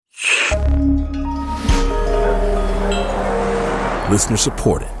Listener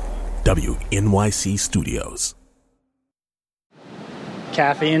supported. WNYC Studios.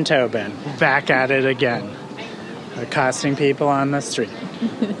 Kathy and Tobin, back at it again. Accosting people on the street.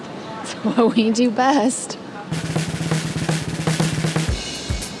 It's what we do best.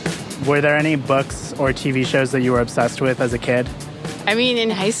 Were there any books or TV shows that you were obsessed with as a kid? I mean, in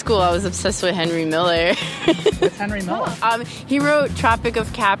high school, I was obsessed with Henry Miller. What's Henry Miller? He wrote Tropic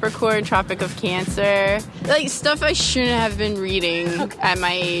of Capricorn, Tropic of Cancer. Like, stuff I shouldn't have been reading at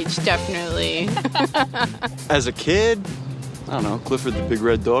my age, definitely. As a kid, I don't know, Clifford the Big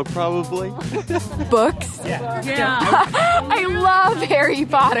Red Dog, probably. Books? Yeah. I love Harry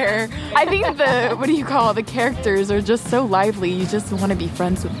Potter. I think the characters are just so lively. You just want to be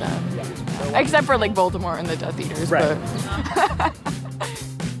friends with them. Except for, like, Voldemort and the Death Eaters. Right. But.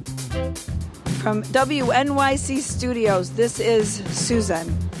 From WNYC Studios, this is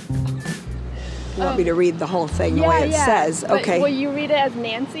Susan. You want me to read the whole thing the way it says? Okay. Will you read it as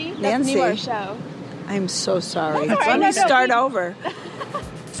Nancy? That's Nancy. the name of our show. I'm so sorry. That's all right. Let me start over.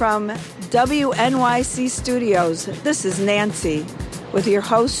 From WNYC Studios, this is Nancy with your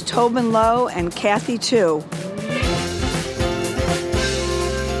hosts Tobin Lowe and Kathy Chu.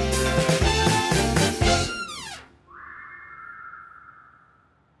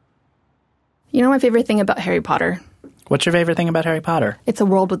 You know my favorite thing about Harry Potter? What's your favorite thing about Harry Potter? It's a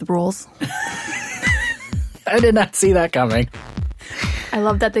world with rules. I did not see that coming. I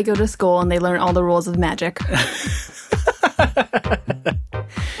love that they go to school and they learn all the rules of magic.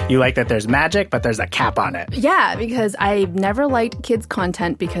 You like that there's magic, but there's a cap on it. Yeah, because I never liked kids'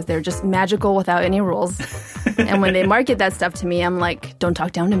 content because they're just magical without any rules. And when they market that stuff to me, I'm like, don't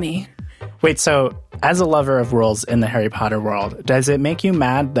talk down to me. Wait, so as a lover of rules in the Harry Potter world, does it make you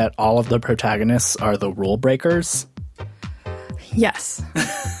mad that all of the protagonists are the rule breakers? Yes.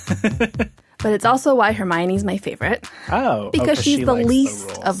 But it's also why Hermione's my favorite. Oh, because she's she the likes least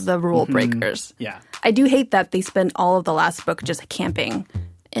the rules. of the rule breakers. Yeah. I do hate that they spend all of the last book just camping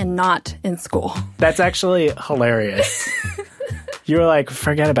and not in school. That's actually hilarious. You were like,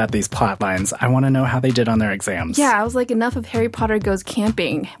 forget about these plot lines. I want to know how they did on their exams. Yeah, I was like, enough of Harry Potter goes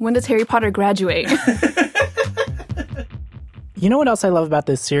camping. When does Harry Potter graduate? You know what else I love about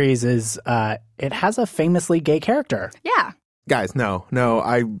this series is it has a famously gay character. Yeah. Guys, no,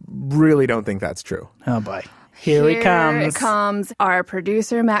 I really don't think that's true. Oh, boy. Here he comes. Here comes our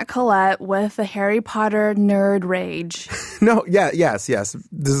producer, Matt Collette, with the Harry Potter nerd rage. No, yes.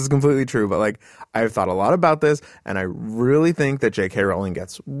 This is completely true. But, like, I've thought a lot about this, and I really think that J.K. Rowling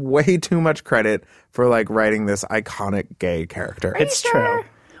gets way too much credit for, like, writing this iconic gay character. It's true.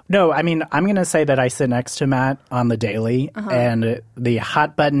 No, I mean, I'm going to say that I sit next to Matt on the daily, and the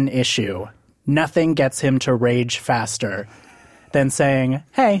hot button issue, nothing gets him to rage faster than saying,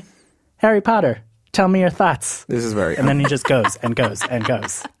 hey, Harry Potter, tell me your thoughts. This is very... And then he just goes and goes and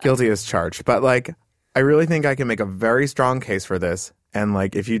goes. Guilty as charged. But, like, I really think I can make a very strong case for this. And,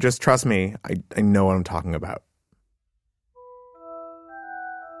 like, if you just trust me, I know what I'm talking about.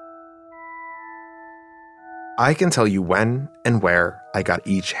 I can tell you when and where I got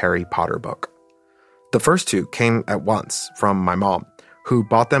each Harry Potter book. The first two came at once from my mom, who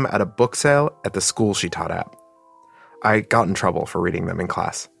bought them at a book sale at the school she taught at. I got in trouble for reading them in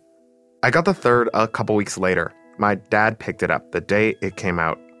class. I got the third a couple weeks later. My dad picked it up the day it came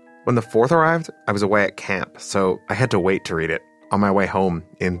out. When the fourth arrived, I was away at camp, so I had to wait to read it on my way home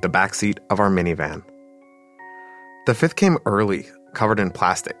in the backseat of our minivan. The fifth came early, covered in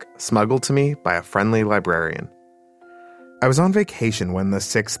plastic, smuggled to me by a friendly librarian. I was on vacation when the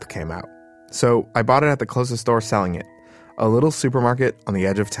sixth came out, so I bought it at the closest store selling it, a little supermarket on the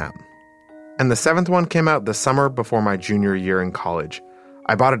edge of town. And the seventh one came out the summer before my junior year in college.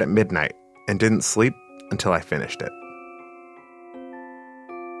 I bought it at midnight and didn't sleep until I finished it.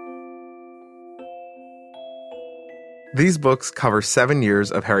 These books cover 7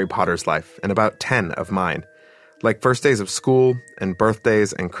 years of Harry Potter's life and about 10 of mine. Like first days of school and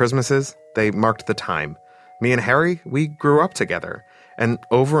birthdays and Christmases, they marked the time. Me and Harry, we grew up together. And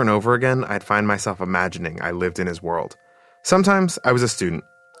over again, I'd find myself imagining I lived in his world. Sometimes I was a student.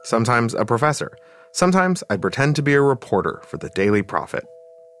 Sometimes a professor. Sometimes I'd pretend to be a reporter for the Daily Prophet.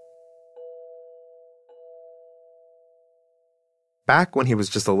 Back when he was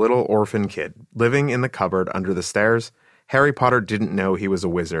just a little orphan kid, living in the cupboard under the stairs, Harry Potter didn't know he was a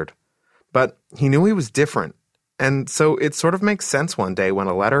wizard. But he knew he was different. And so it sort of makes sense one day when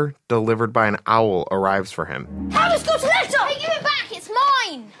a letter delivered by an owl arrives for him. Harry's got a letter! Hey, give it back, it's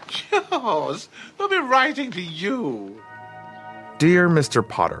mine! Yours? They'll be writing to you. Dear Mr.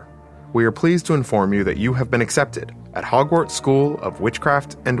 Potter, we are pleased to inform you that you have been accepted at Hogwarts School of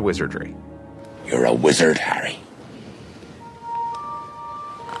Witchcraft and Wizardry. You're a wizard, Harry.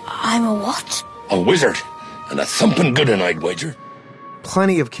 I'm a what? A wizard. And a thumping good one, I'd wager.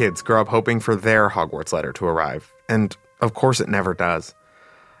 Plenty of kids grow up hoping for their Hogwarts letter to arrive, and of course it never does.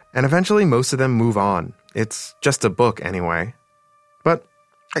 And eventually most of them move on. It's just a book anyway. But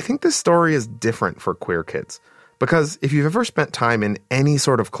I think this story is different for queer kids, because if you've ever spent time in any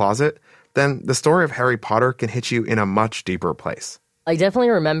sort of closet, then the story of Harry Potter can hit you in a much deeper place. I definitely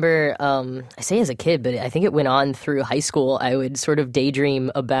remember, I say as a kid, but I think it went on through high school. I would sort of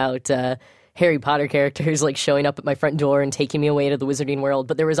daydream about Harry Potter characters like showing up at my front door and taking me away to the wizarding world.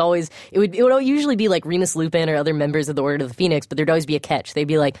 But there was always, it would usually be like Remus Lupin or other members of the Order of the Phoenix, but there'd always be a catch. They'd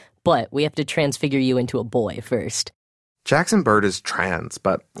be like, but we have to transfigure you into a boy first. Jackson Bird is trans,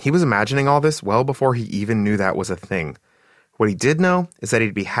 but he was imagining all this well before he even knew that was a thing. What he did know is that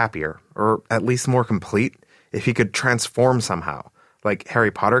he'd be happier, or at least more complete, if he could transform somehow, like Harry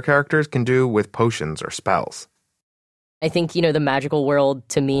Potter characters can do with potions or spells. I think, the magical world,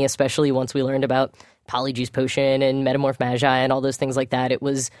 to me, especially once we learned about Polyjuice Potion and Metamorph Magi and all those things like that, it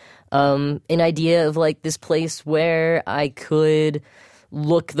was an idea of like this place where I could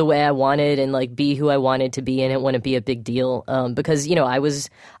look the way I wanted and like be who I wanted to be, and it wouldn't be a big deal. Because, I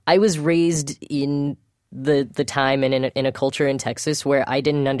was raised in the time and in a culture in Texas where I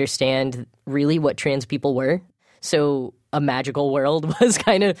didn't understand really what trans people were. So a magical world was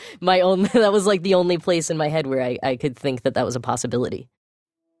kind of that was like the only place in my head where I could think that was a possibility.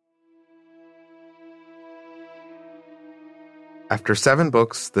 After 7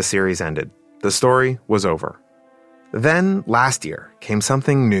 books, the series ended. The story was over. Then, last year, came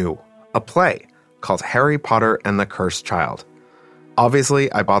something new, a play called Harry Potter and the Cursed Child.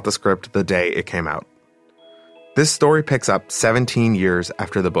 Obviously, I bought the script the day it came out. This story picks up 17 years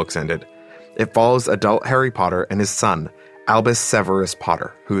after the books ended. It follows adult Harry Potter and his son, Albus Severus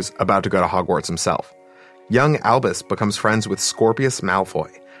Potter, who's about to go to Hogwarts himself. Young Albus becomes friends with Scorpius Malfoy,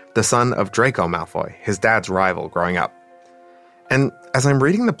 the son of Draco Malfoy, his dad's rival growing up. And as I'm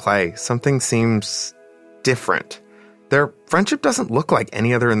reading the play, something seems different. Their friendship doesn't look like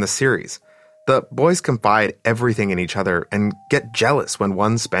any other in the series. The boys confide everything in each other and get jealous when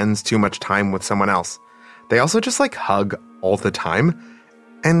one spends too much time with someone else. They also just hug all the time.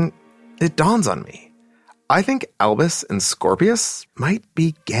 And it dawns on me. I think Albus and Scorpius might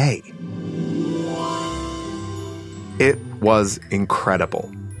be gay. It was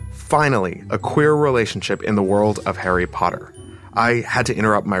incredible. Finally, a queer relationship in the world of Harry Potter. I had to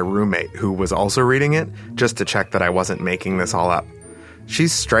interrupt my roommate, who was also reading it, just to check that I wasn't making this all up.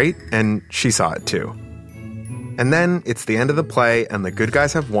 She's straight, and she saw it too. And then it's the end of the play, and the good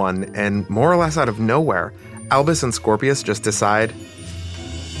guys have won, and more or less out of nowhere, Albus and Scorpius just decide,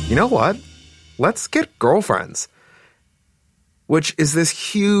 you know what? Let's get girlfriends. Which is this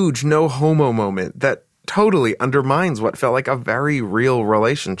huge no-homo moment that totally undermines what felt like a very real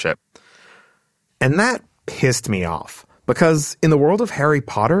relationship. And that pissed me off, because in the world of Harry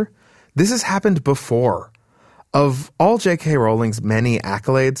Potter, this has happened before. Of all J.K. Rowling's many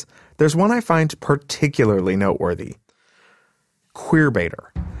accolades, there's one I find particularly noteworthy.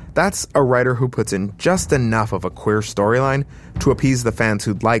 Queerbaiter. That's a writer who puts in just enough of a queer storyline to appease the fans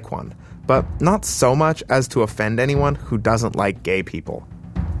who'd like one, but not so much as to offend anyone who doesn't like gay people.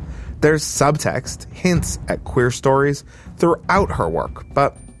 There's subtext, hints at queer stories throughout her work,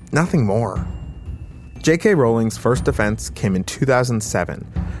 but nothing more. J.K. Rowling's first offense came in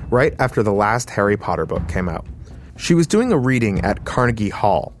 2007, right after the last Harry Potter book came out. She was doing a reading at Carnegie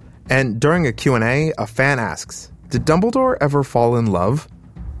Hall, and during a Q&A, a fan asks, "Did Dumbledore ever fall in love?"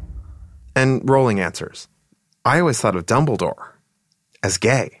 And Rowling answers, "I always thought of Dumbledore as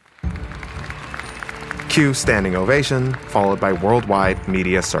gay." Cue standing ovation, followed by worldwide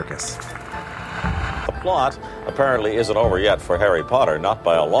media circus. The plot apparently isn't over yet for Harry Potter, not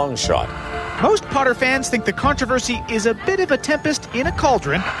by a long shot. Most Potter fans think the controversy is a bit of a tempest in a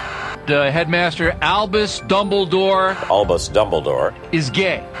cauldron. Headmaster Albus Dumbledore is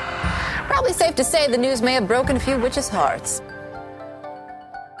gay. Probably safe to say the news may have broken a few witches' hearts.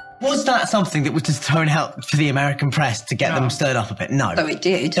 Was that something that was just thrown out to the American press to get them stirred up a bit? No. Oh, it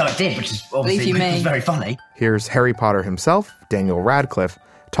did. No, it did, which is obviously was very funny. Here's Harry Potter himself, Daniel Radcliffe,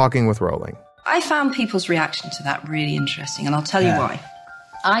 talking with Rowling. I found people's reaction to that really interesting, and I'll tell you why.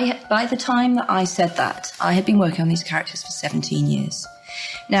 By the time that I said that, I had been working on these characters for 17 years.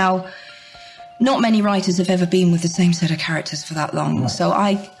 Now, not many writers have ever been with the same set of characters for that long, so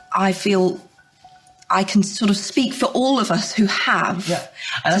I feel I can sort of speak for all of us who have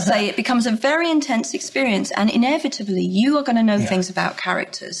to say it becomes a very intense experience, and inevitably you are going to know things about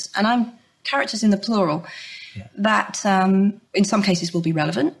characters, and I'm characters in the plural, that in some cases will be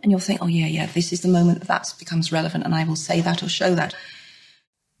relevant, and you'll think, oh yeah, this is the moment that becomes relevant, and I will say that or show that.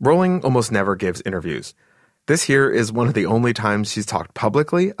 Rowling almost never gives interviews. This here is one of the only times she's talked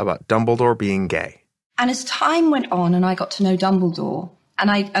publicly about Dumbledore being gay. And as time went on and I got to know Dumbledore,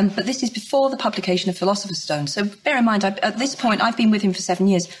 but this is before the publication of Philosopher's Stone, so bear in mind, at this point, I've been with him for 7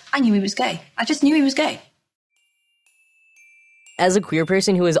 years. I knew he was gay. I just knew he was gay. As a queer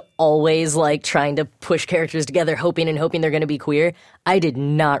person who is always, like, trying to push characters together, hoping they're going to be queer, I did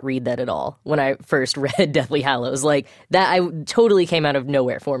not read that at all when I first read Deathly Hallows. Like, that totally came out of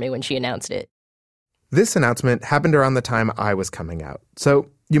nowhere for me when she announced it. This announcement happened around the time I was coming out, so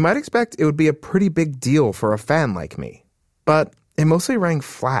you might expect it would be a pretty big deal for a fan like me. But it mostly rang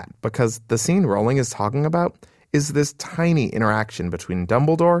flat because the scene Rowling is talking about is this tiny interaction between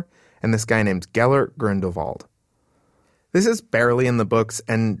Dumbledore and this guy named Gellert Grindelwald. This is barely in the books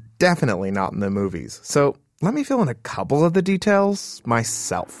and definitely not in the movies, so let me fill in a couple of the details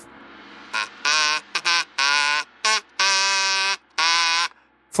myself.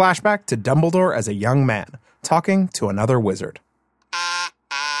 Flashback to Dumbledore as a young man, talking to another wizard.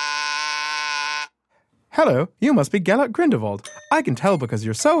 Hello, you must be Gellert Grindelwald. I can tell because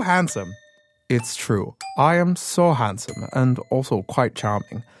you're so handsome. It's true. I am so handsome and also quite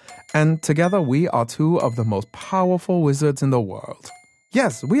charming. And together we are two of the most powerful wizards in the world.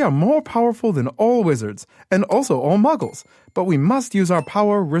 Yes, we are more powerful than all wizards and also all muggles, but we must use our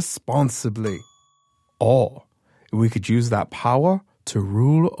power responsibly. Or we could use that power to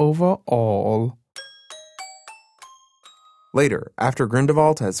rule over all. Later, after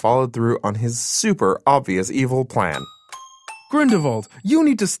Grindelwald has followed through on his super obvious evil plan. Grindelwald, you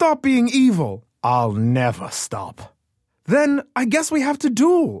need to stop being evil. I'll never stop. Then I guess we have to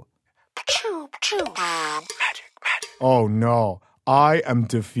duel. Magic. Oh no, I am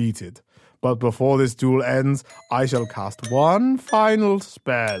defeated. But before this duel ends, I shall cast one final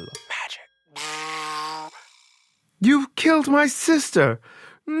spell. Magic. You killed my sister.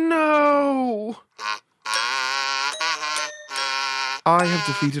 No. I have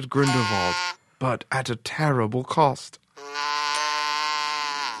defeated Grindelwald, but at a terrible cost.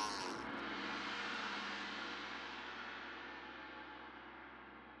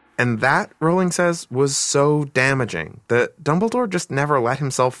 And that, Rowling says, was so damaging that Dumbledore just never let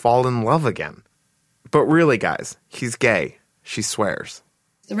himself fall in love again. But really, guys, he's gay. She swears.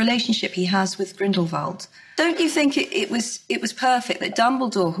 The relationship he has with Grindelwald. Don't you think it was perfect that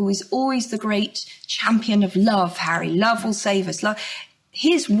Dumbledore, who is always the great champion of love, Harry, love will save us, love,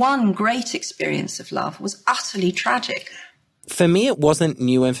 his one great experience of love was utterly tragic. For me, it wasn't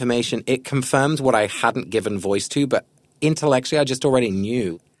new information. It confirmed what I hadn't given voice to, but intellectually I just already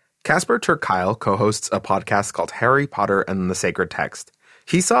knew. Casper ter Kuile co-hosts a podcast called Harry Potter and the Sacred Text.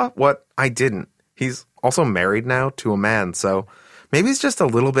 He saw what I didn't. He's also married now to a man, so maybe he's just a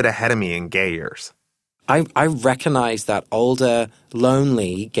little bit ahead of me in gay years. I recognize that older,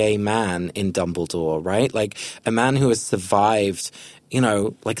 lonely gay man in Dumbledore, right? Like a man who has survived,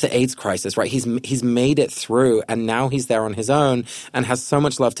 like the AIDS crisis, right? He's made it through, and now he's there on his own and has so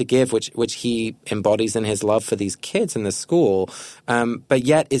much love to give, which he embodies in his love for these kids in the school. But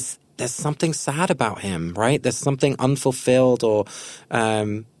yet there's something sad about him, right? There's something unfulfilled or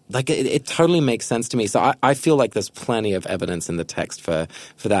it totally makes sense to me. So I feel like there's plenty of evidence in the text for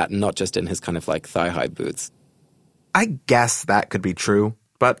that, not just in his kind of like thigh-high boots. I guess that could be true,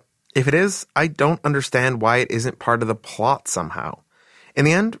 but if it is, I don't understand why it isn't part of the plot somehow. In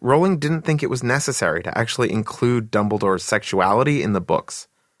the end, Rowling didn't think it was necessary to actually include Dumbledore's sexuality in the books.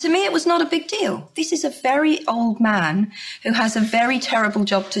 To me, it was not a big deal. This is a very old man who has a very terrible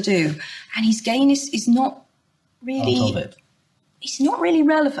job to do, and his gayness is not really... It's not really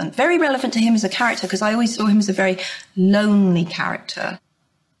relevant. Very relevant to him as a character, because I always saw him as a very lonely character.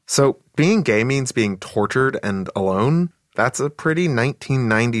 So being gay means being tortured and alone? That's a pretty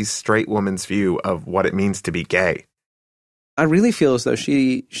 1990s straight woman's view of what it means to be gay. I really feel as though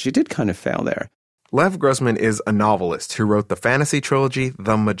she did kind of fail there. Lev Grossman is a novelist who wrote the fantasy trilogy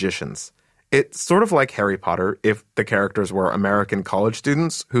The Magicians. It's sort of like Harry Potter if the characters were American college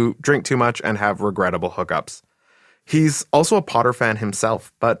students who drink too much and have regrettable hookups. He's also a Potter fan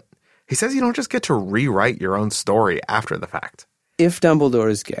himself, but he says you don't just get to rewrite your own story after the fact. If Dumbledore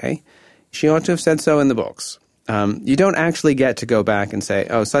is gay, she ought to have said so in the books. You don't actually get to go back and say,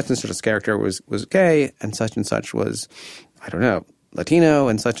 oh, such and such a character was gay and such was, I don't know, Latino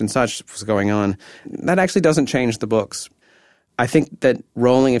and such was going on. That actually doesn't change the books. I think that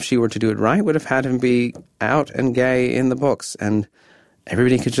Rowling, if she were to do it right, would have had him be out and gay in the books, and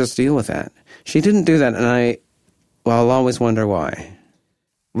everybody could just deal with that. She didn't do that, and I'll always wonder why.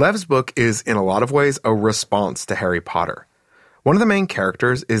 Lev's book is, in a lot of ways, a response to Harry Potter. One of the main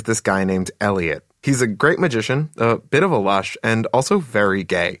characters is this guy named Elliot, He's a great magician, a bit of a lush, and also very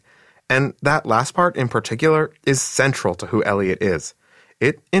gay. And that last part in particular is central to who Elliot is.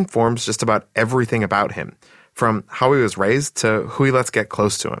 It informs just about everything about him, from how he was raised to who he lets get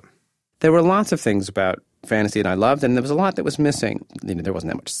close to him. There were lots of things about fantasy that I loved, and there was a lot that was missing. There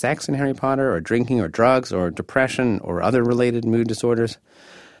wasn't that much sex in Harry Potter, or drinking, or drugs, or depression, or other related mood disorders.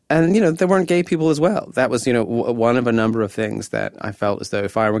 And, there weren't gay people as well. That was, one of a number of things that I felt as though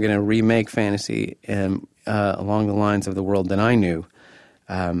if I were going to remake fantasy along the lines of the world that I knew,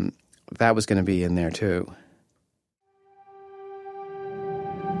 that was going to be in there too.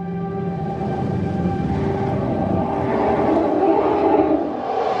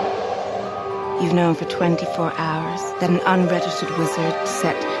 You've known for 24 hours that an unregistered wizard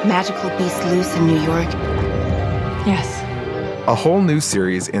set magical beasts loose in New York? Yes. A whole new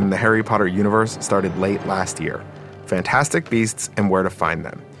series in the Harry Potter universe started late last year, Fantastic Beasts and Where to Find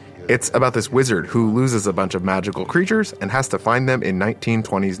Them. It's about this wizard who loses a bunch of magical creatures and has to find them in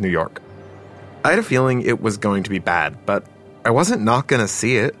 1920s New York. I had a feeling it was going to be bad, but I wasn't not going to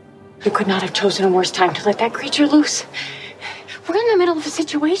see it. You could not have chosen a worse time to let that creature loose. We're in the middle of a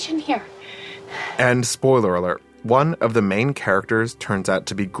situation here. And spoiler alert, one of the main characters turns out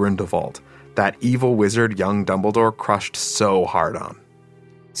to be Grindelwald, that evil wizard young Dumbledore crushed so hard on.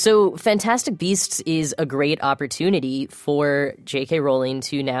 So Fantastic Beasts is a great opportunity for J.K. Rowling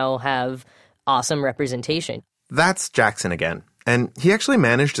to now have awesome representation. That's Jackson again, and he actually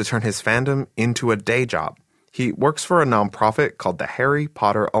managed to turn his fandom into a day job. He works for a nonprofit called the Harry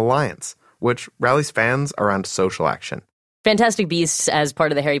Potter Alliance, which rallies fans around social action. Fantastic Beasts, as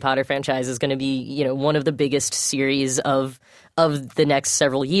part of the Harry Potter franchise, is going to be, one of the biggest series of the next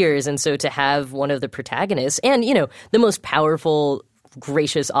several years. And so to have one of the protagonists and, the most powerful,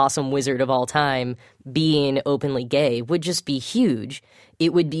 gracious, awesome wizard of all time being openly gay would just be huge.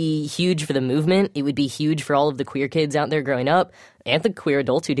 It would be huge for the movement. It would be huge for all of the queer kids out there growing up and the queer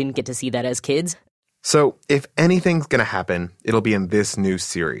adults who didn't get to see that as kids. So if anything's going to happen, it'll be in this new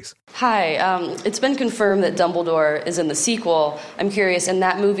series. Hi, it's been confirmed that Dumbledore is in the sequel. I'm curious, in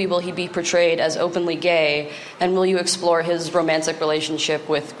that movie, will he be portrayed as openly gay? And will you explore his romantic relationship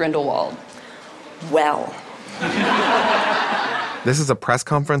with Grindelwald? Well. This is a press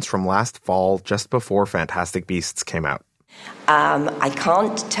conference from last fall, just before Fantastic Beasts came out. I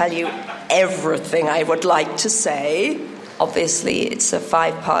can't tell you everything I would like to say. Obviously, it's a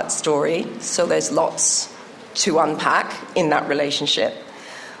 5-part story, so there's lots to unpack in that relationship.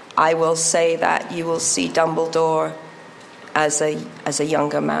 I will say that you will see Dumbledore as a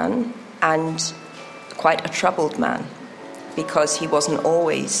younger man and quite a troubled man, because he wasn't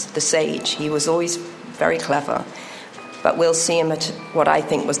always the sage. He was always very clever. But we'll see him at what I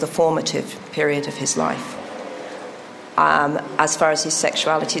think was the formative period of his life. As far as his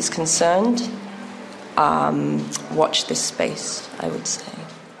sexuality is concerned, watch this space, I would say.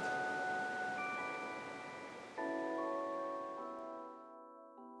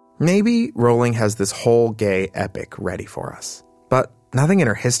 Maybe Rowling has this whole gay epic ready for us, but nothing in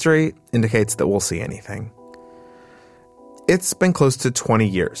her history indicates that we'll see anything. It's been close to 20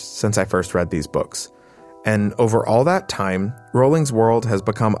 years since I first read these books, and over all that time, Rowling's world has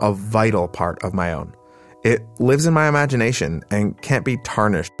become a vital part of my own. It lives in my imagination and can't be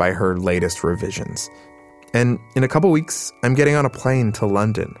tarnished by her latest revisions. And in a couple weeks, I'm getting on a plane to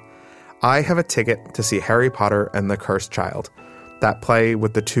London. I have a ticket to see Harry Potter and the Cursed Child, that play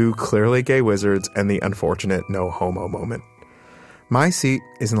with the two clearly gay wizards and the unfortunate no homo moment. My seat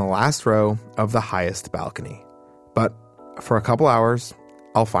is in the last row of the highest balcony. But for a couple hours,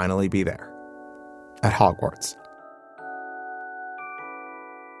 I'll finally be there. At Hogwarts.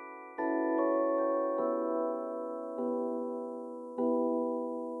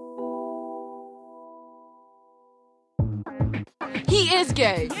 He is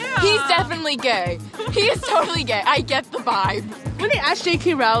gay. Yeah. He's definitely gay. He is totally gay. I get the vibe. When they asked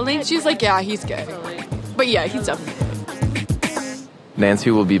J.K. Rowling, she's like, yeah, he's gay. But yeah, he's definitely gay.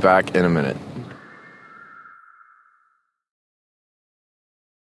 Nancy will be back in a minute.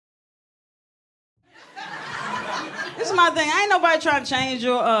 This is my thing. I ain't nobody trying to change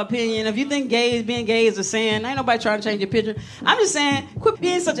your opinion. If you think being gay is a sin, ain't nobody trying to change your picture. I'm just saying, quit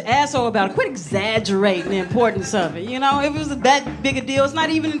being such an asshole about it. Quit exaggerating the importance of it. If it was that big a deal, it's not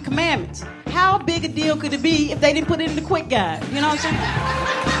even in the commandments. How big a deal could it be if they didn't put it in the quick guide? You know what I'm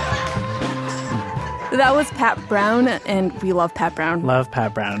saying? That was Pat Brown, and we love Pat Brown. Love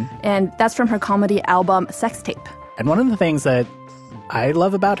Pat Brown. And that's from her comedy album Sex Tape. And one of the things that I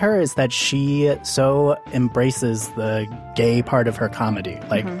love about her is that she so embraces the gay part of her comedy.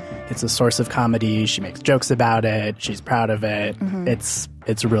 Like, it's a source of comedy. She makes jokes about it. She's proud of it. It's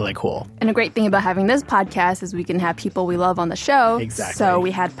really cool. And a great thing about having this podcast is we can have people we love on the show. Exactly. So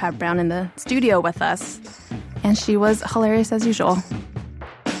we had Pat Brown in the studio with us, and she was hilarious as usual.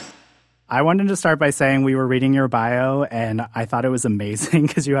 I wanted to start by saying we were reading your bio, and I thought it was amazing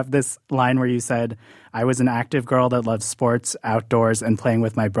because you have this line where you said, I was an active girl that loved sports, outdoors, and playing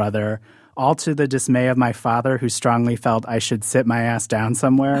with my brother, all to the dismay of my father, who strongly felt I should sit my ass down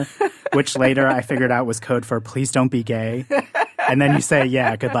somewhere, which later I figured out was code for please don't be gay. And then you say,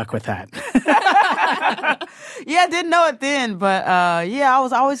 yeah, good luck with that. Yeah, I didn't know it then, but I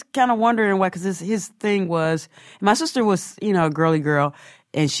was always kind of wondering why, because his thing was, my sister was, a girly girl,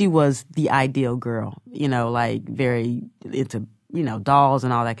 and she was the ideal girl, like very into, dolls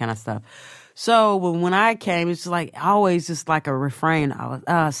and all that kind of stuff. So when I came, it's like always just like a refrain. I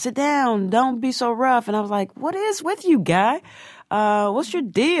was, sit down, don't be so rough. And I was like, what is with you, guy? What's your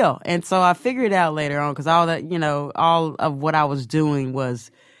deal? And so I figured it out later on, because all that, all of what I was doing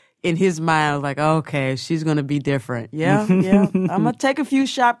was in his mind. I was like, okay, she's going to be different. Yeah. I'm going to take a few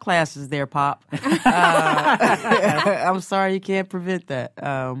shop classes there, Pop. I'm sorry you can't prevent that.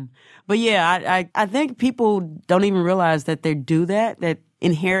 But yeah, I think people don't even realize that they do that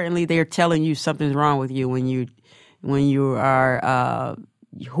inherently they're telling you something's wrong with you when you are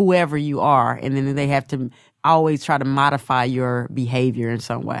whoever you are, and then they have to always try to modify your behavior in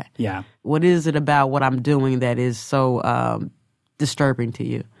some way. Yeah. What is it about what I'm doing that is so disturbing to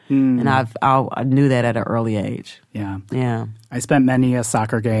you? And I knew that at an early age. Yeah. Yeah. I spent many a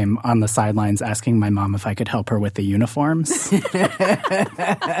soccer game on the sidelines asking my mom if I could help her with the uniforms. Can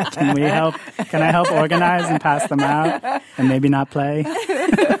I help organize and pass them out and maybe not play?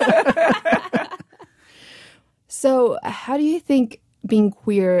 So how do you think being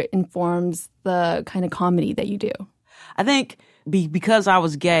queer informs the kind of comedy that you do? I think because I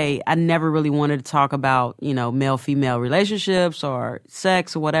was gay, I never really wanted to talk about, male-female relationships or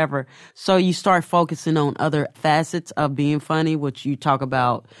sex or whatever. So you start focusing on other facets of being funny, which you talk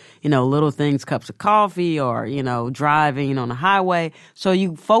about, little things, cups of coffee or, driving on the highway. So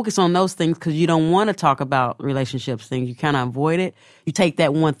you focus on those things because you don't want to talk about relationships things. You kind of avoid it. You take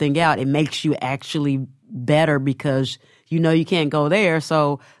that one thing out. It makes you actually better because you can't go there,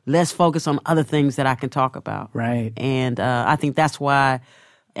 so let's focus on other things that I can talk about. Right. And I think that's why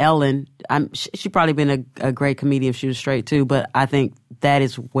Ellen, she probably been a great comedian if she was straight too, but I think that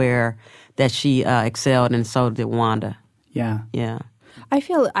is where that she excelled, and so did Wanda. Yeah. Yeah.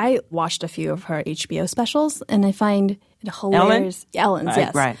 I watched a few of her HBO specials, and I find it hilarious. Ellen's,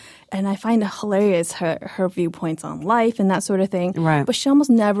 yes. Right. And I find it hilarious her viewpoints on life and that sort of thing. Right. But she almost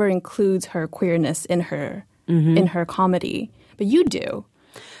never includes her queerness in her comedy. But you do.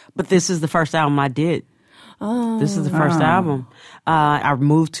 But this is the first album I did. Oh. This is the first album. I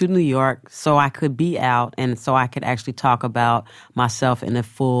moved to New York so I could be out and so I could actually talk about myself in a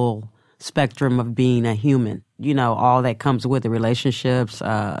full spectrum of being a human. All that comes with the relationships,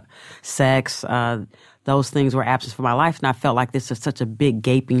 sex, those things were absent from my life. And I felt like this is such a big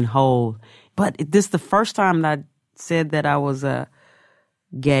gaping hole. But this is the first time that I said that I was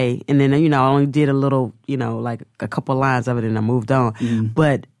gay. And then, I only did a little, like a couple lines of it and I moved on.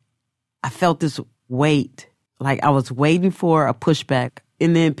 But I felt this weight, like I was waiting for a pushback.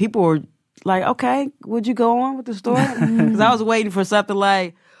 And then people were like, okay, would you go on with the story? Because I was waiting for something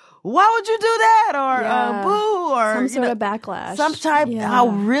like, why would you do that? Or boo, or some sort of backlash. Some type. I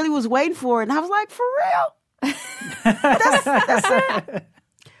really was waiting for it, and I was like, for real? that's it.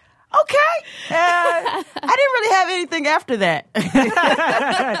 Okay. I didn't really have anything after that.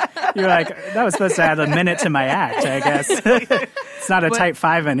 You're like, that was supposed to add a minute to my act, I guess. It's not a type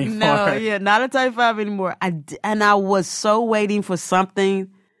 5 anymore. No, not a type 5 anymore. And I was so waiting for something,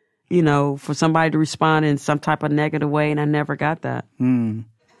 for somebody to respond in some type of negative way, and I never got that.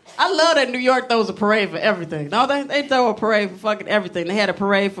 I love that New York throws a parade for everything. No, they throw a parade for fucking everything. They had a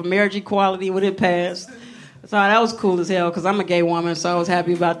parade for marriage equality when it passed. So that was cool as hell because I'm a gay woman, so I was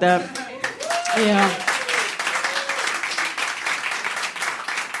happy about that. Yeah.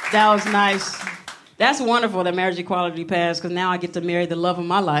 That was nice. That's wonderful that marriage equality passed because now I get to marry the love of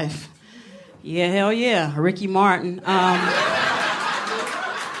my life. Yeah, hell yeah. Ricky Martin. Hell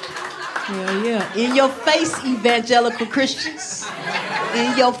yeah. In your face, evangelical Christians.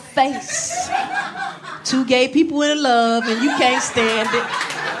 In your face. 2 gay people in love and you can't stand it.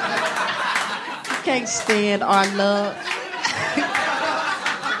 You can't stand our love.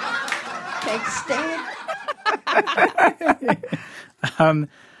 Can't stand it.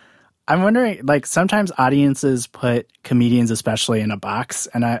 I'm wondering, like, sometimes audiences put comedians especially in a box.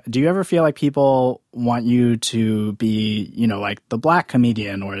 And do you ever feel like people want you to be, you know, like the black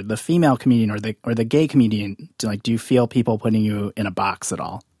comedian or the female comedian or the gay comedian? Do you feel people putting you in a box at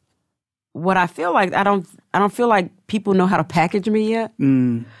all? What I feel like, I don't feel like people know how to package me yet.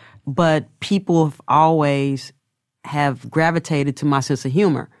 But people have always have gravitated to my sense of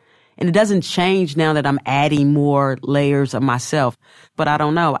humor. And it doesn't change now that I'm adding more layers of myself. But I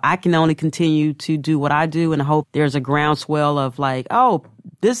don't know. I can only continue to do what I do and hope there's a groundswell of like, oh,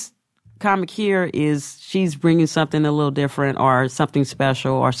 this comic here she's bringing something a little different or something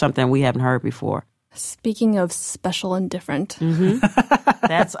special or something we haven't heard before. Speaking of special and different.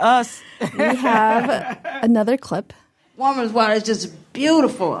 That's us. We have another clip. Woman's Water is just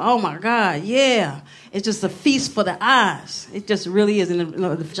beautiful. Oh, my God, yeah. It's just a feast for the eyes. It just really is. In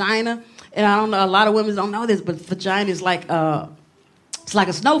the vagina, and I don't know, a lot of women don't know this, but vagina is like, it's like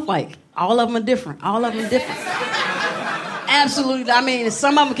a snowflake. All of them are different. Absolutely. I mean,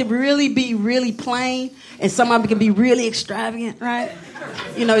 some of them can really be really plain, and some of them can be really extravagant, right?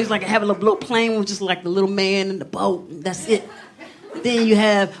 You know, it's like having a little plane with just like the little man in the boat. That's it. Then you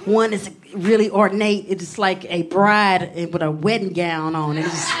have one that's really ornate. It's like a bride with a wedding gown on, and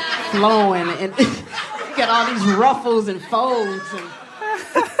it's flowing, and you got all these ruffles and folds.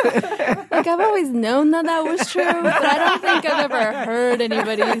 Like, I've always known that was true, but I don't think I've ever heard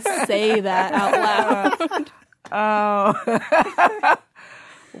anybody say that out loud. Oh.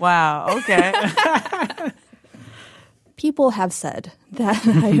 Wow, okay. People have said that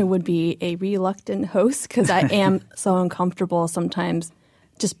I would be a reluctant host because I am so uncomfortable sometimes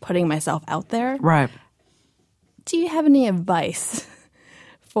just putting myself out there. Right. Do you have any advice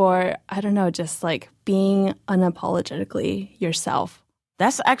for, I don't know, just like being unapologetically yourself?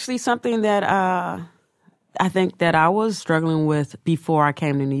 That's actually something that I think that I was struggling with before I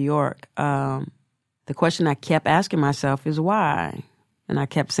came to New York. The question I kept asking myself is why? And I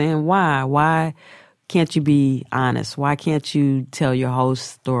kept saying, why? Why can't you be honest? Why can't you tell your whole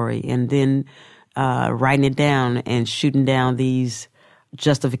story? And then writing it down and shooting down these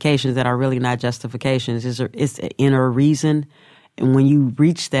justifications that are really not justifications. It's an inner reason. And when you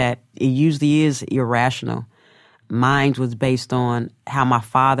reach that, it usually is irrational. Mine was based on how my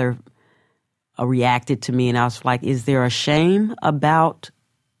father reacted to me. And I was like, is there a shame about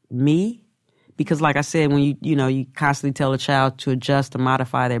me? Because like I said, when you constantly tell a child to adjust and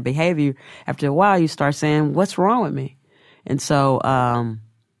modify their behavior, after a while you start saying, what's wrong with me? And so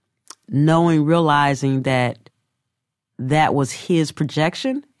realizing that was his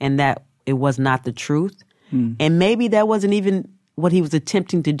projection and that it was not the truth. And maybe that wasn't even what he was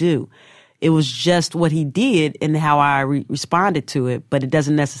attempting to do. It was just what he did and how I responded to it, but it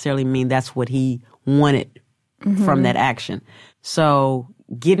doesn't necessarily mean that's what he wanted from that action. So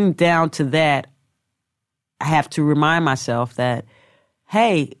getting down to that, I have to remind myself that,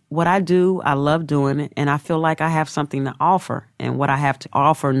 hey, what I do, I love doing it, and I feel like I have something to offer. And what I have to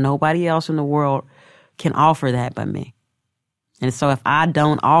offer, nobody else in the world can offer that but me. And so if I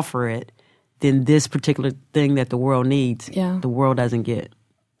don't offer it, then this particular thing that the world needs, the world doesn't get.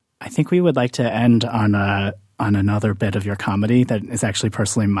 I think we would like to end on another bit of your comedy that is actually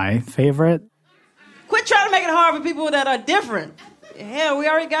personally my favorite. Quit trying to make it hard for people that are different. Hell, we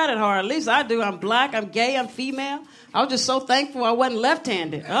already got it hard. At least I do. I'm black, I'm gay, I'm female. I was just so thankful I wasn't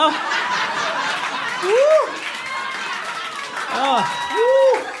left-handed. Oh. Woo. Oh.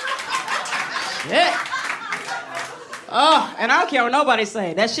 Woo. Shit. Oh, and I don't care what nobody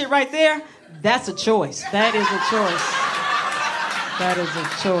say. That shit right there, that's a choice. That is a choice. That is a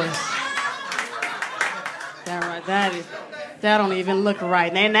choice. That right, that don't even look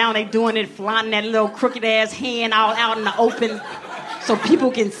right. Now they doing it, flaunting that little crooked ass hand all out in the open so people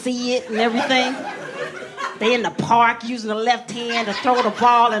can see it and everything. They in the park using the left hand to throw the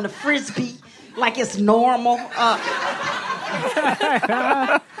ball and the frisbee like it's normal.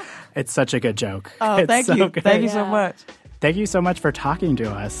 It's such a good joke. Oh, thank you. Good. Thank you so much. Thank you so much for talking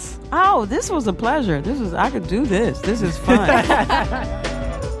to us. Oh, this was a pleasure. I could do this. This is fun.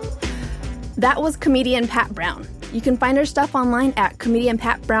 That was comedian Pat Brown. You can find her stuff online at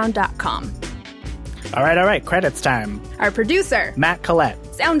comedianpatbrown.com. All right. Credits time. Our producer, Matt Collette.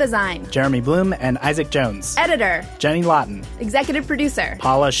 Sound design, Jeremy Bloom and Isaac Jones. Editor, Jenny Lawton. Executive producer,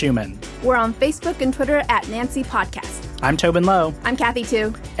 Paula Schumann. We're on Facebook and Twitter at Nancy Podcast. I'm Tobin Lowe. I'm Kathy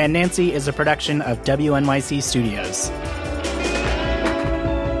Tu. And Nancy is a production of WNYC Studios.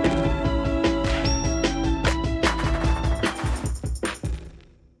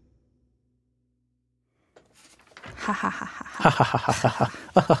 Ha ha ha ha ha ha ha ha ha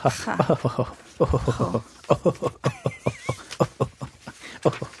ha ha ha ha ha ha ha ha ha ha.